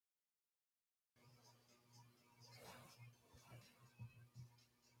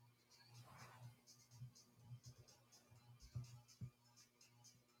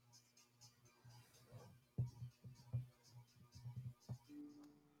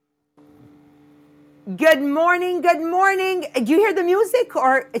Good morning, good morning. Do you hear the music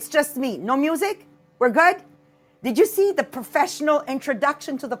or it's just me? No music? We're good? Did you see the professional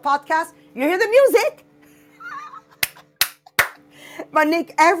introduction to the podcast? You hear the music? But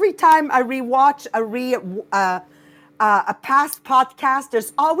Nick, every time I rewatch a past podcast,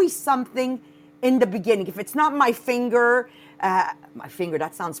 there's always something in the beginning. If it's not my finger,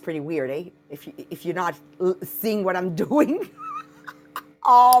 that sounds pretty weird, eh? If you're not seeing what I'm doing.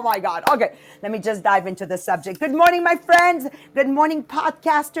 Oh my God. Okay, let me just dive into the subject. Good morning, my friends. Good morning,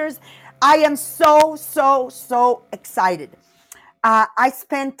 podcasters. I am so excited. I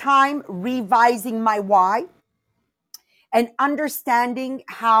spent time revising my why and understanding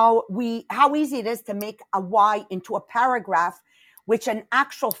how easy it is to make a why into a paragraph, which in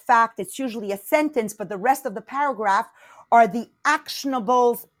actual fact, it's usually a sentence, but the rest of the paragraph are the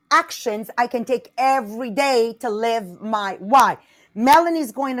actionable actions I can take every day to live my why.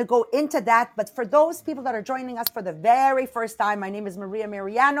 Melanie's going to go into that, but for those people that are joining us for the very first time, my name is Maria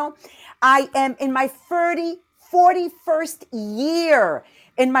Mariano. I am in my 41st year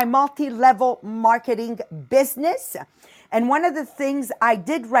in my multi-level marketing business. And one of the things I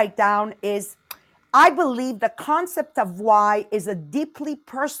did write down is I believe the concept of why is a deeply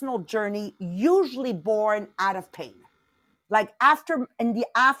personal journey, usually born out of pain. Like in the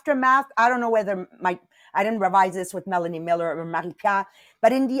aftermath, I don't know whether I didn't revise this with Melanie Miller or Marie-Pierre,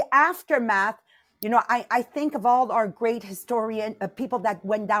 but in the aftermath, I think of all our great people that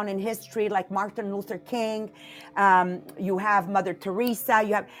went down in history, like Martin Luther King. You have Mother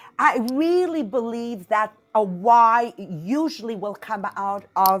Teresa. I really believe that a why usually will come out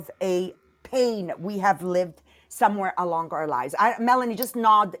of a pain we have lived somewhere along our lives. Melanie, just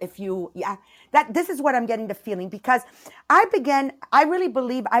nod if you, this is what I'm getting the feeling, because I really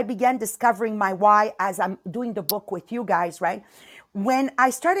believe I began discovering my why as I'm doing the book with you guys, right? When I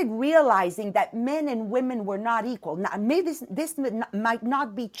started realizing that men and women were not equal. Now, maybe this might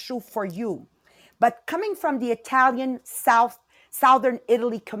not be true for you, but coming from the Italian Southern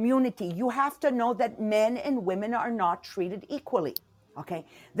Italy community, you have to know that men and women are not treated equally. Okay,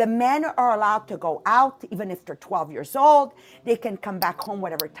 the men are allowed to go out even if they're 12 years old. They can come back home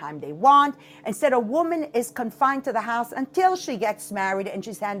whatever time they want. Instead, a woman is confined to the house until she gets married and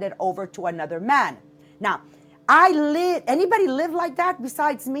she's handed over to another man. Now, anybody live like that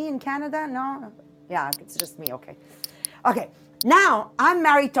besides me in Canada? No? Yeah, it's just me, okay. Okay, now I'm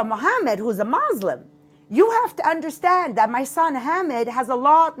married to Mohammed, who's a Muslim. You have to understand that my son Hamid has a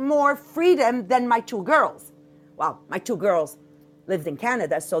lot more freedom than my two girls. Well, my two girls lives in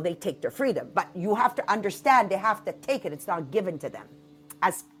Canada, so they take their freedom. But you have to understand they have to take it. It's not given to them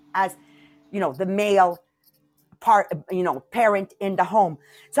as the male parent in the home.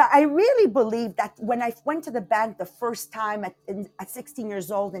 So I really believe that when I went to the bank the first time at 16 years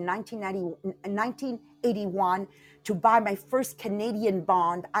old in 1981 to buy my first Canadian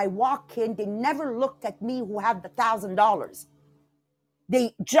bond, I walk in, they never looked at me who had the $1,000.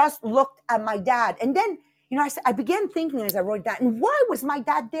 They just looked at my dad. And then I began thinking as I wrote that, and why was my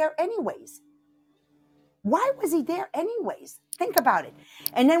dad there anyways? Why was he there anyways? Think about it.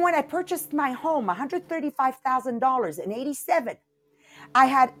 And then when I purchased my home, $135,000 in 87, I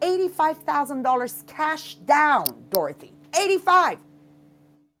had $85,000 cash down, Dorothy. 85.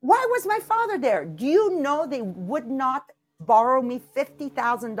 Why was my father there? Do you know they would not borrow me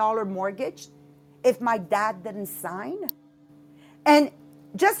 $50,000 mortgage if my dad didn't sign? And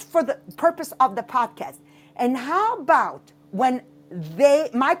just for the purpose of the podcast, and how about when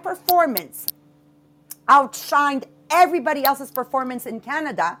my performance outshined everybody else's performance in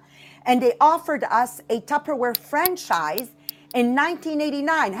Canada, and they offered us a Tupperware franchise in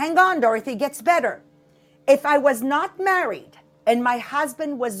 1989. Hang on, Dorothy, it gets better. If I was not married and my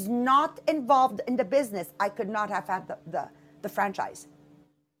husband was not involved in the business, I could not have had the franchise.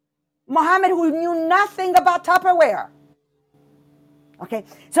 Mohammed, who knew nothing about Tupperware. Okay,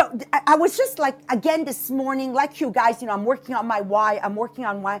 so I was just like, again, this morning, like you guys, I'm working on my why. I'm working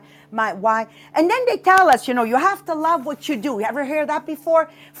on my why. And then they tell us, you have to love what you do. You ever hear that before?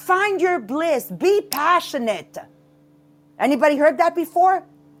 Find your bliss. Be passionate. Anybody heard that before?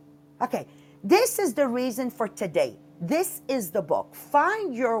 Okay, this is the reason for today. This is the book.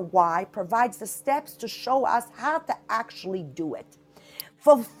 Find Your Why provides the steps to show us how to actually do it.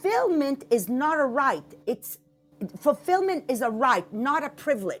 Fulfillment is not a right. Fulfillment is a right, not a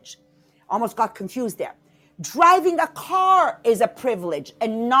privilege. Almost got confused there. Driving a car is a privilege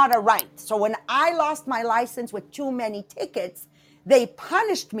and not a right. So when I lost my license with too many tickets, they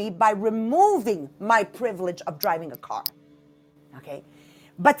punished me by removing my privilege of driving a car. Okay?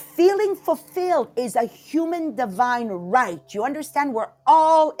 But feeling fulfilled is a human divine right. You understand? We're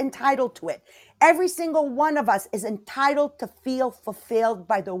all entitled to it. Every single one of us is entitled to feel fulfilled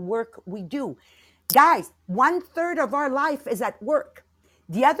by the work we do. Guys, 1/3 of our life is at work.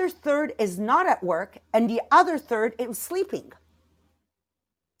 The other third is not at work, and the other third is sleeping.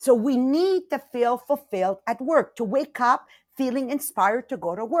 So we need to feel fulfilled at work, to wake up feeling inspired to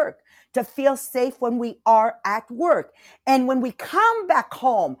go to work, to feel safe when we are at work. And when we come back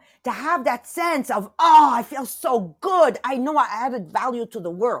home, to have that sense of, oh, I feel so good. I know I added value to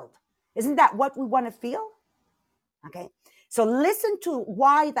the world. Isn't that what we want to feel? Okay. So listen to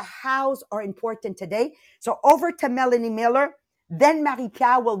why the hows are important today. So over to Melanie Miller. Then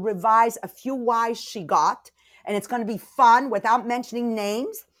Marie-Pierre will revise a few whys she got. And it's going to be fun without mentioning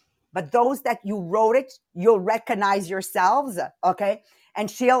names. But those that you wrote it, you'll recognize yourselves. Okay.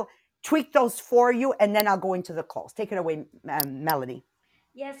 And she'll tweak those for you. And then I'll go into the close. Take it away, Melanie.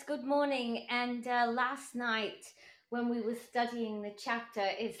 Yes, good morning. And last night, when we were studying the chapter,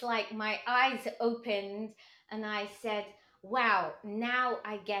 it's like my eyes opened and I said, wow, now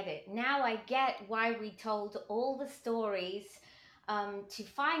I get it. Now I get why we told all the stories to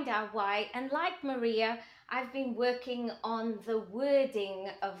find out why. And like Maria, I've been working on the wording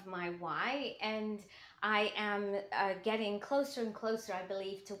of my why, and I am getting closer and closer, I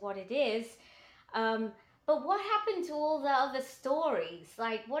believe, to what it is. Um, but what happened to all the other stories?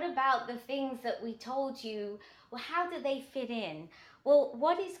 Like, what about the things that we told you? Well, how do they fit in? Well,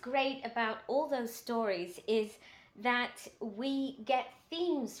 what is great about all those stories is that we get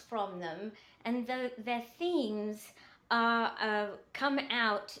themes from them, and their themes are come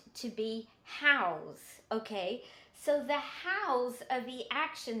out to be hows. Okay, so the hows are the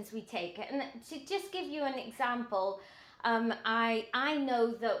actions we take. And to just give you an example, I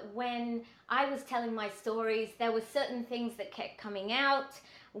know that when I was telling my stories, there were certain things that kept coming out: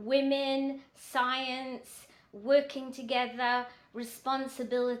 women, science, working together,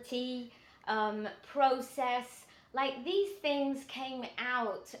 responsibility, process. Like, these things came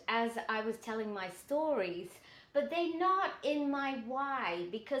out as I was telling my stories, but they're not in my why,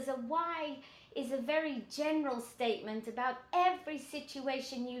 because a why is a very general statement about every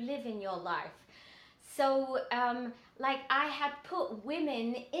situation you live in your life. So, like, I had put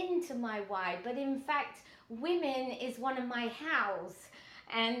women into my why, but in fact, women is one of my hows,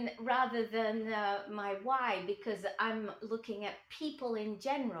 and rather than my why, because I'm looking at people in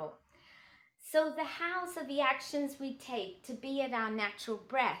general. So the hows are the actions we take to be at our natural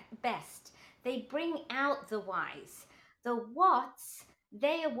best. They bring out the whys. The whats,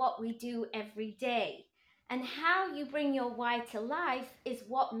 they are what we do every day. And how you bring your why to life is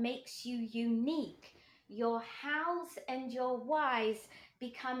what makes you unique. Your hows and your whys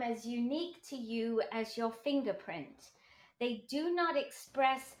become as unique to you as your fingerprint. They do not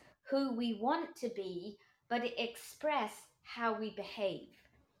express who we want to be, but express how we behave.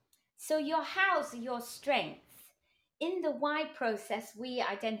 So your hows are your strengths. In the why process, we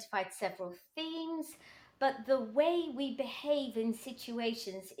identified several themes, but the way we behave in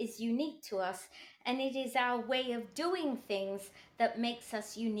situations is unique to us, and it is our way of doing things that makes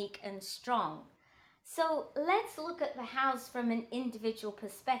us unique and strong. So let's look at the hows from an individual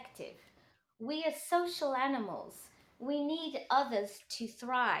perspective. We are social animals. We need others to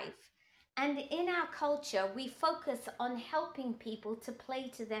thrive. And in our culture, we focus on helping people to play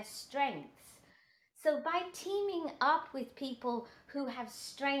to their strengths. So, by teaming up with people who have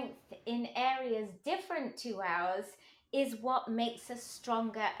strength in areas different to ours, is what makes us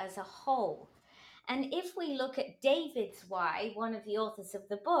stronger as a whole. And if we look at David's why, one of the authors of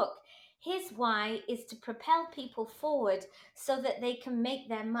the book, his why is to propel people forward so that they can make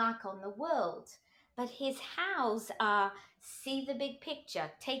their mark on the world. But his hows are: see the big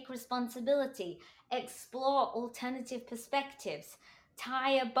picture, take responsibility, explore alternative perspectives,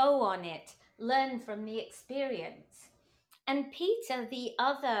 tie a bow on it, learn from the experience. And Peter, the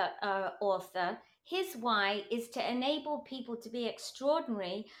other author, his why is to enable people to be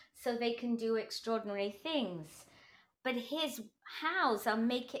extraordinary so they can do extraordinary things. But his hows are: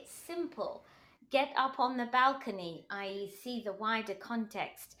 make it simple, get up on the balcony, i.e., see the wider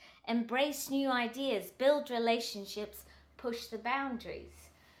context, embrace new ideas, build relationships, push the boundaries.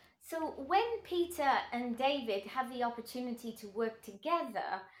 So when Peter and David have the opportunity to work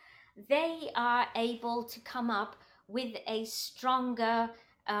together, they are able to come up with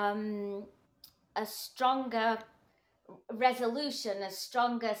um, a stronger resolution, a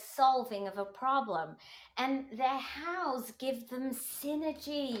stronger solving of a problem. And their hows give them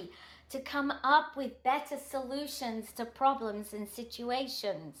synergy to come up with better solutions to problems and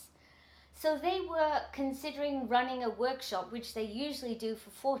situations. So they were considering running a workshop, which they usually do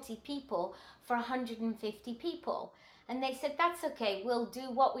for 40 people, for 150 people. And they said, that's okay, we'll do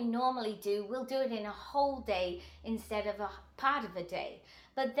what we normally do. We'll do it in a whole day instead of a part of a day.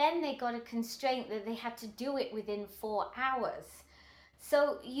 But then they got a constraint that they had to do it within 4 hours.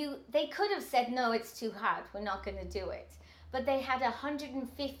 So they could have said, no, it's too hard, we're not going to do it. But they had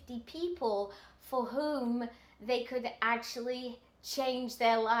 150 people for whom they could actually change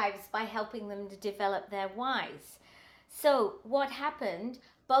their lives by helping them to develop their whys. So what happened?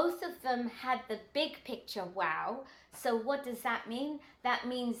 Both of them had the big picture wow. So what does that mean? That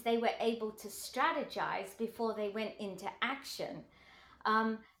means they were able to strategize before they went into action.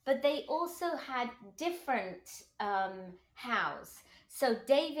 But they also had different hows. So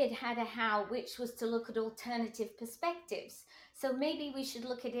David had a how which was to look at alternative perspectives. So maybe we should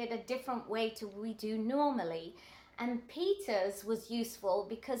look at it a different way to we do normally. And Peter's was useful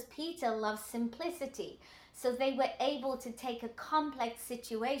because Peter loves simplicity. So they were able to take a complex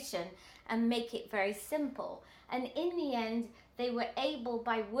situation and make it very simple. And in the end, they were able,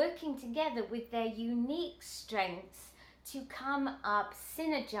 by working together with their unique strengths, to come up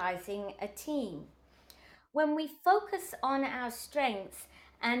synergizing a team. When we focus on our strengths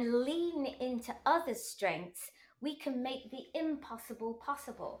and lean into others' strengths, we can make the impossible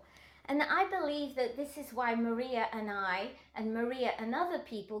possible. And I believe that this is why Maria and I, and Maria and other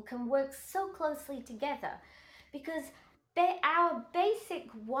people, can work so closely together, because our basic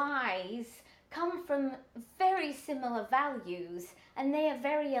whys come from very similar values and they are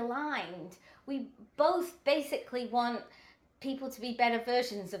very aligned. We both basically want people to be better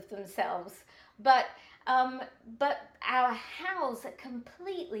versions of themselves, but our hows are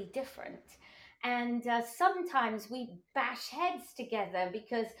completely different. And sometimes we bash heads together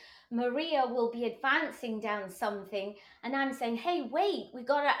because Maria will be advancing down something and I'm saying, hey, wait, we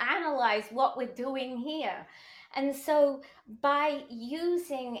got to analyze what we're doing here. And so by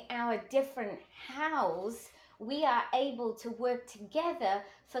using our different hows, we are able to work together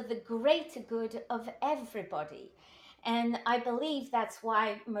for the greater good of everybody. And I believe that's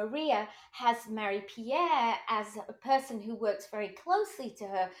why Maria has Marie-Pierre as a person who works very closely to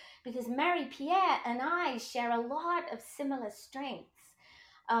her, because Marie-Pierre and I share a lot of similar strengths.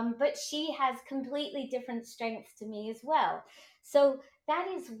 But she has completely different strengths to me as well. So that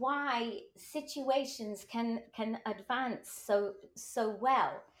is why situations can advance so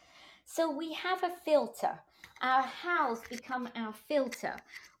well. So we have a filter. Our hows become our filter.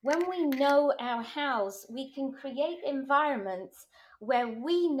 When we know our hows, we can create environments where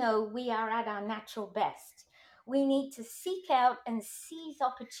we know we are at our natural best. We need to seek out and seize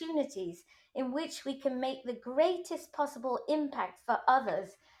opportunities in which we can make the greatest possible impact for others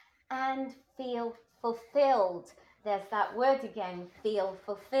and feel fulfilled. There's that word again, feel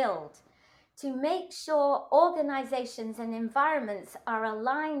fulfilled. To make sure organizations and environments are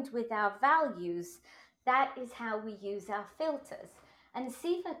aligned with our values, that is how we use our filters. And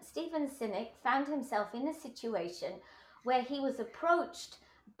Stephen Sinek found himself in a situation where he was approached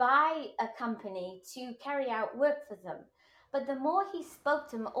by a company to carry out work for them. But the more he spoke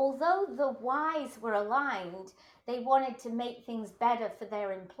to them, although the whys were aligned, they wanted to make things better for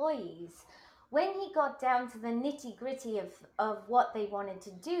their employees. When he got down to the nitty gritty of what they wanted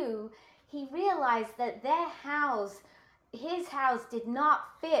to do, he realized that his house did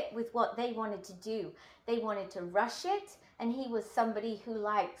not fit with what they wanted to do. They wanted to rush it, and he was somebody who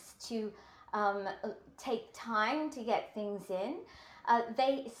likes to take time to get things in.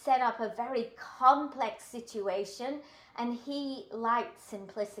 They set up a very complex situation, and he liked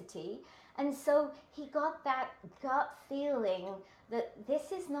simplicity. And so he got that gut feeling that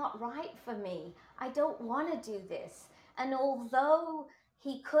this is not right for me. I don't want to do this. And although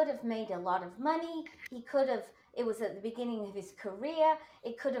he could have made a lot of money, it was at the beginning of his career,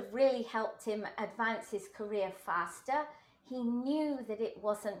 it could have really helped him advance his career faster, he knew that it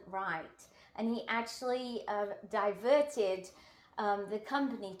wasn't right. And he actually diverted the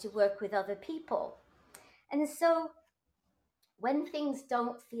company to work with other people. And so when things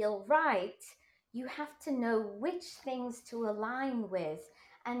don't feel right, you have to know which things to align with,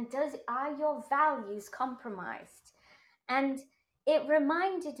 and are your values compromised? And it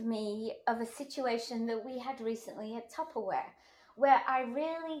reminded me of a situation that we had recently at Tupperware, where I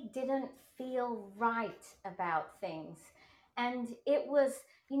really didn't feel right about things. And it was,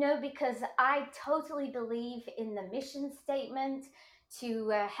 because I totally believe in the mission statement to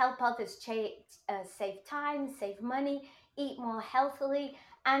help others save time, save money, eat more healthily,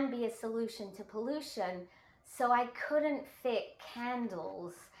 and be a solution to pollution. So I couldn't fit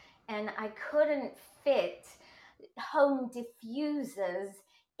candles, and I couldn't fit home diffusers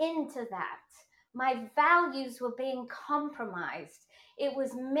into that. My values were being compromised. It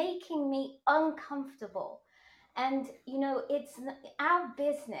was making me uncomfortable. And, it's our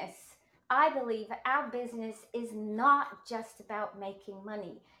business. I believe our business is not just about making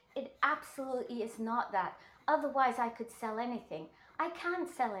money. It absolutely is not that. Otherwise, I could sell anything. I can't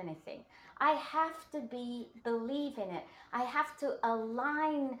sell anything. I have to believe in it. I have to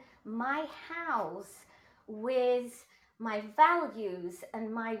align my house with my values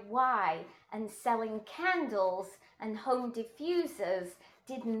and my why. And selling candles and home diffusers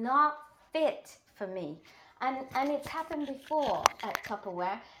did not fit for me. And it's happened before at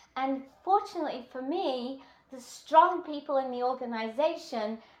Tupperware. And fortunately for me, the strong people in the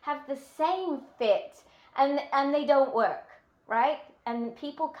organization have the same fit, and they don't work, right? And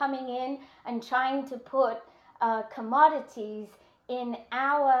people coming in and trying to put commodities in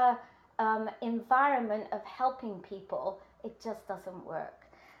our environment of helping people, it just doesn't work.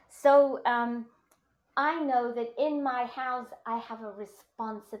 So I know that in my house, I have a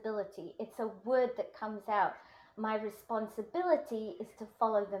responsibility. It's a word that comes out. My responsibility is to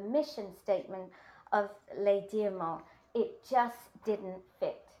follow the mission statement of Les Diamants. It just didn't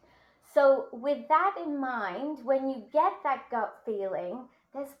fit. So, with that in mind, when you get that gut feeling,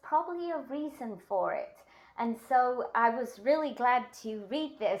 there's probably a reason for it. And so, I was really glad to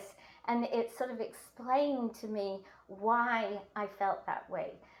read this, and it sort of explained to me why I felt that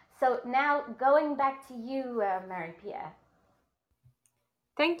way. So now going back to you, Marie-Pierre.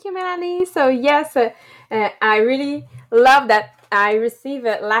 Thank you, Melanie. So yes, I really love that I received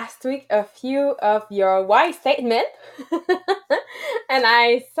last week a few of your why statement, and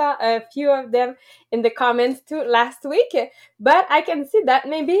I saw a few of them in the comments too last week. But I can see that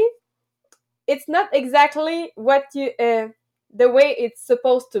maybe it's not exactly what you the way it's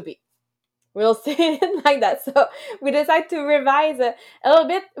supposed to be. We'll say it like that. So we decide to revise a little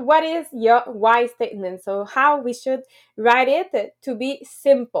bit what is your why statement. So how we should write it to be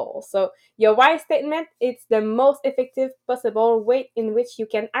simple. So your why statement, it's the most effective possible way in which you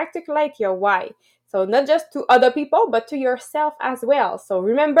can articulate your why. So not just to other people, but to yourself as well. So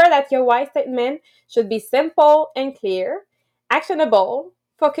remember that your why statement should be simple and clear, actionable,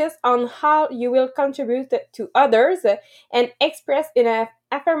 focus on how you will contribute to others, and express in an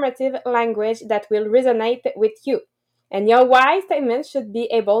affirmative language that will resonate with you. And your why statement should be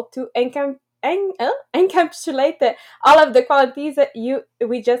able to encapsulate all of the qualities that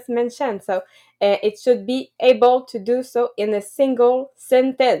we just mentioned. So it should be able to do so in a single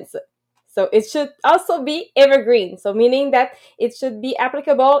sentence. So it should also be evergreen. So meaning that it should be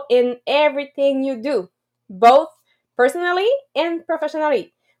applicable in everything you do, both personally and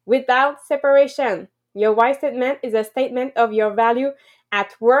professionally, without separation. Your why statement is a statement of your value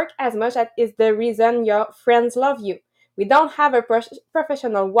at work as much as is the reason your friends love you. We don't have a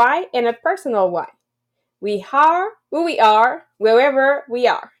professional why and a personal why. We are who we are wherever we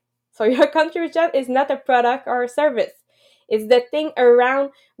are. So your contribution is not a product or a service. It's the thing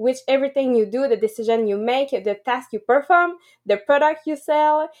around which everything you do, the decision you make, the task you perform, the product you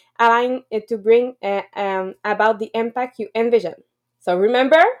sell, align to bring about the impact you envision. So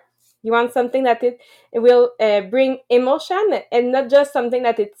remember, you want something that it will bring emotion and not just something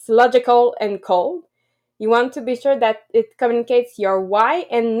that it's logical and cold. You want to be sure that it communicates your why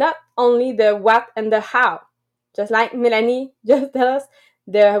and not only the what and the how. Just like Melanie just tell us,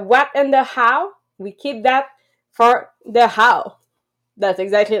 the what and the how, we keep that for the how. That's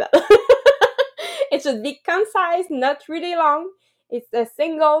exactly that. It should be concise, not really long. It's a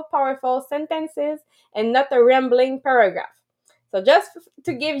single powerful sentences and not a rambling paragraph. So just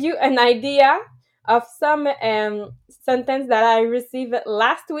to give you an idea of some sentence that I received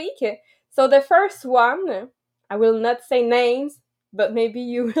last week. So the first one, I will not say names, but maybe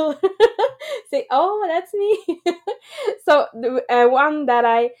you will say, oh, that's me. So the one that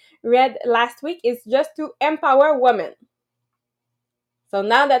I read last week is just to empower women. So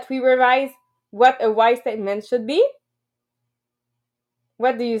now that we revise what a why statement should be,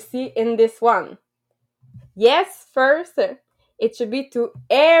 what do you see in this one? Yes, first, it should be to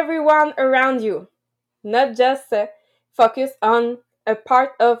everyone around you, not just focus on a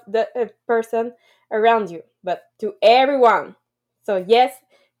part of the person around you, but to everyone. So yes,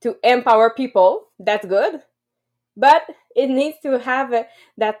 to empower people, that's good, but it needs to have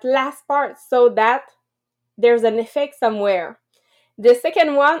that last part so that there's an effect somewhere. The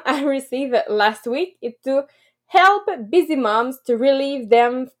second one I received last week is to help busy moms to relieve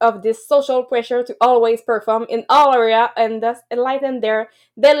them of this social pressure to always perform in all areas and thus enlighten their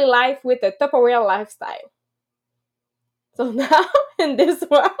daily life with a Tupperware lifestyle. So now in this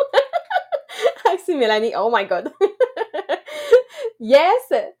one, I see Melanie. Oh my god.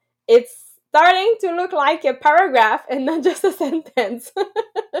 Yes, it's starting to look like a paragraph and not just a sentence.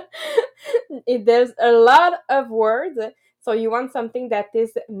 There's a lot of words, so you want something that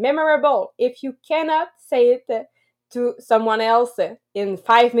is memorable. If you cannot say it to someone else in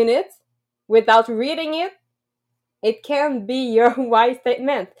 5 minutes without reading it, it can be your why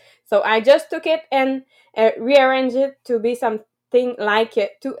statement. So I just took it and rearranged it to be something like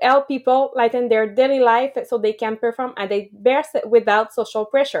to help people lighten their daily life so they can perform at their best without social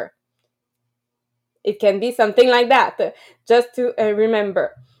pressure. It can be something like that, just to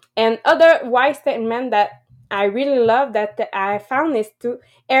remember. And other why statement that I really love that I found is to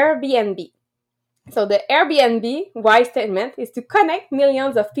Airbnb. So the Airbnb why statement is to connect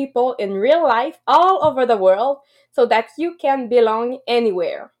millions of people in real life all over the world so that you can belong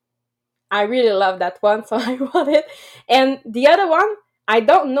anywhere. I really love that one, so I wrote it. And the other one, I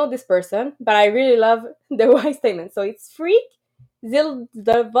don't know this person, but I really love the why statement. So it's Freak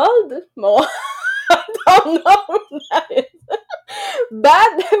Zildevold. More. I don't know who that is.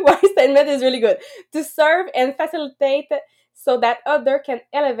 But the why statement is really good. To serve and facilitate so that others can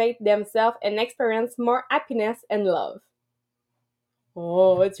elevate themselves and experience more happiness and love.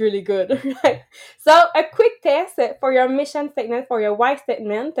 Oh, it's really good. So, a quick test for your mission statement, for your why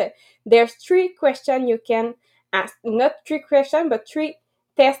statement. There's 3 questions you can ask. Not 3 questions, but 3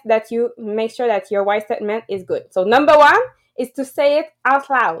 tests that you make sure that your why statement is good. So, number 1 is to say it out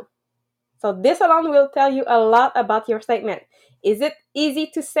loud. So, this alone will tell you a lot about your statement. Is it easy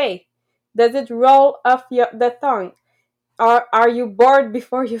to say? Does it roll off the tongue? Or are you bored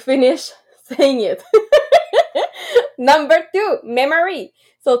before you finish saying it? Number 2, memory.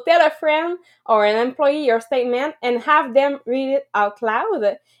 So tell a friend or an employee your statement and have them read it out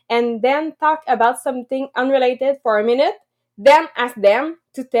loud and then talk about something unrelated for a minute. Then ask them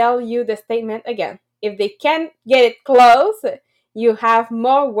to tell you the statement again. If they can't get it close, you have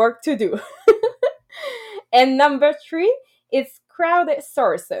more work to do. And number 3, it's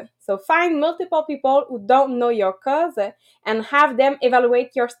crowdsource. So find multiple people who don't know your cause and have them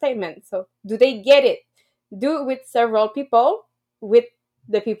evaluate your statement. So do they get it? Do it with several people, with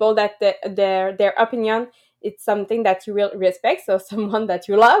the people that their opinion it's something that you will respect, so someone that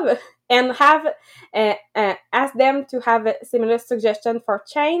you love, and have ask them to have a similar suggestion for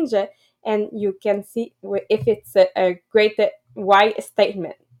change, and you can see if it's a great why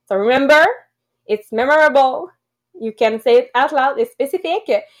statement. So remember, it's memorable. You can say it out loud. It's specific,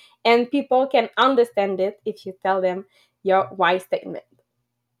 and people can understand it if you tell them your why statement.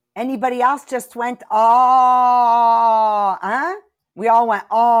 Anybody else just went, oh, huh? We all went,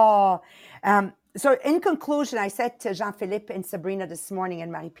 oh. So in conclusion, I said to Jean-Philippe and Sabrina this morning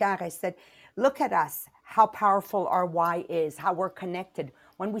and Marie-Pierre, I said, look at us, how powerful our why is, how we're connected.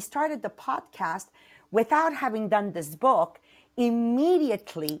 When we started the podcast, without having done this book,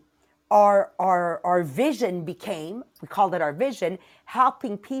 immediately our vision became, we called it our vision,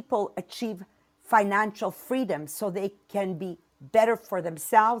 helping people achieve financial freedom so they can be better for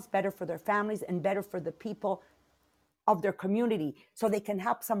themselves, better for their families, and better for the people of their community so they can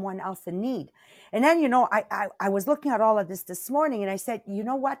help someone else in need. And then, I was looking at all of this morning and I said, you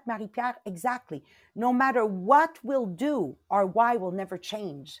know what, Marie-Pierre, exactly. No matter what we'll do, our why will never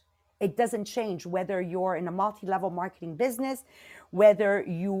change. It doesn't change whether you're in a multi-level marketing business, whether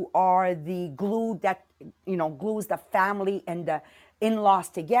you are the glue that, glues the family and the in-laws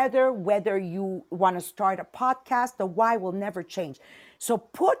together, whether you want to start a podcast, the why will never change. So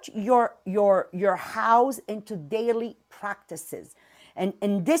put your house into daily practices.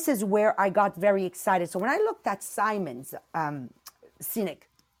 And this is where I got very excited. So when I looked at Simon's Sinek,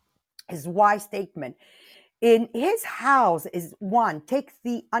 his why statement, in his house is 1, take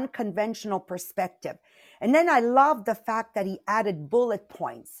the unconventional perspective. And then I love the fact that he added bullet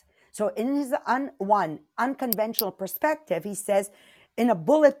points. So in his unconventional perspective, he says, in a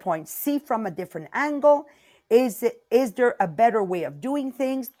bullet point, see from a different angle. Is there a better way of doing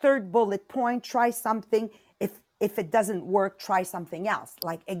things? 3rd bullet point, try something. If it doesn't work, try something else.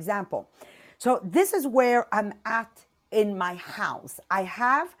 Like example. So this is where I'm at in my house. I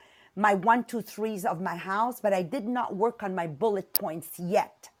have my 1, 2, 3s of my house, but I did not work on my bullet points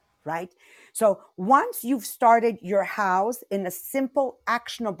yet, right? So once you've started your house in a simple,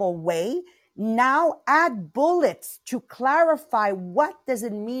 actionable way, now add bullets to clarify what does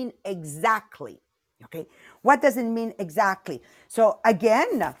it mean exactly, okay? What does it mean exactly? So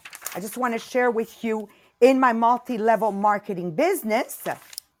again, I just want to share with you, in my multi-level marketing business,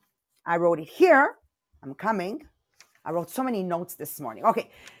 I wrote it here. I'm coming. I wrote so many notes this morning. Okay,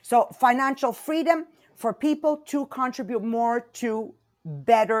 so financial freedom for people to contribute more to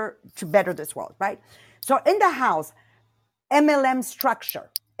better this world, right? So in the house, MLM structure,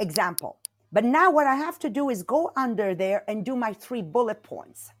 example. But now what I have to do is go under there and do my 3 bullet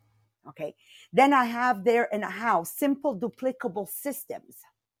points. Okay. Then I have there in a house, simple duplicable systems.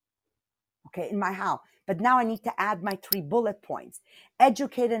 Okay, in my house. But now I need to add my 3 bullet points.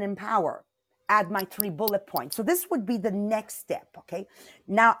 Educate and empower. Add my 3 bullet points. So this would be the next step. Okay.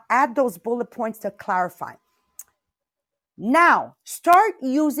 Now add those bullet points to clarify. Now, start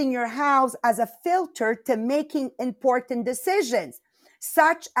using your house as a filter to making important decisions,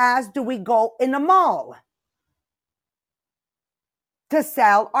 such as, do we go in a mall to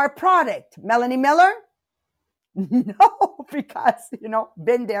sell our product? Melanie Miller? No, because,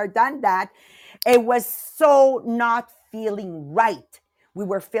 been there, done that. It was so not feeling right. We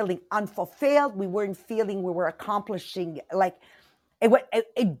were feeling unfulfilled. We weren't feeling we were accomplishing, like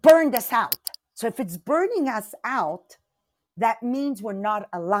it burned us out. So if it's burning us out, that means we're not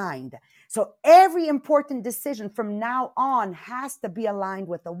aligned. So every important decision from now on has to be aligned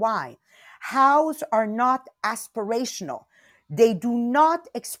with the why. Hows are not aspirational. They do not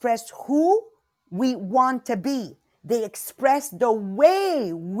express who we want to be. They express the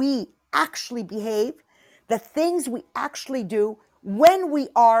way we actually behave, the things we actually do when we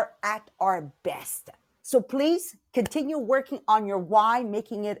are at our best. So please continue working on your why,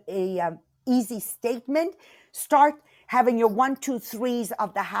 making it a easy statement. Start having your 1, 2, 3s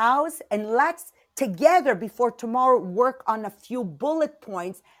of the house, and let's together before tomorrow work on a few bullet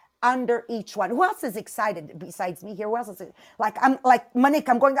points under each one. Who else is excited besides me here? Who else is like, I'm like Monique,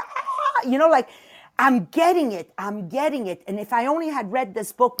 I'm going, like I'm getting it. And if I only had read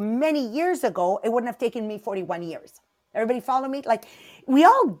this book many years ago, it wouldn't have taken me 41 years. Everybody follow me? Like, we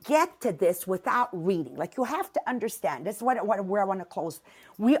all get to this without reading. Like, you have to understand. This is where I want to close.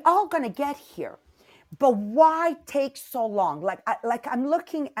 We all going to get here. But why take so long? Like I'm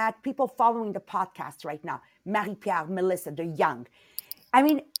looking at people following the podcast right now. Marie-Pierre, Melissa, they're young. I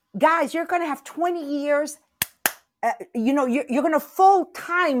mean, guys, you're going to have 20 years. You're going to full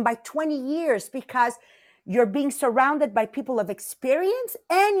time by 20 years because you're being surrounded by people of experience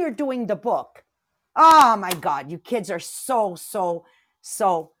and you're doing the book. Oh my God, you kids are so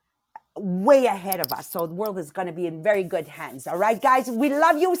way ahead of us. So the world is going to be in very good hands. All right, guys, we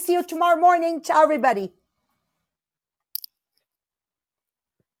love you. See you tomorrow morning. Ciao, everybody.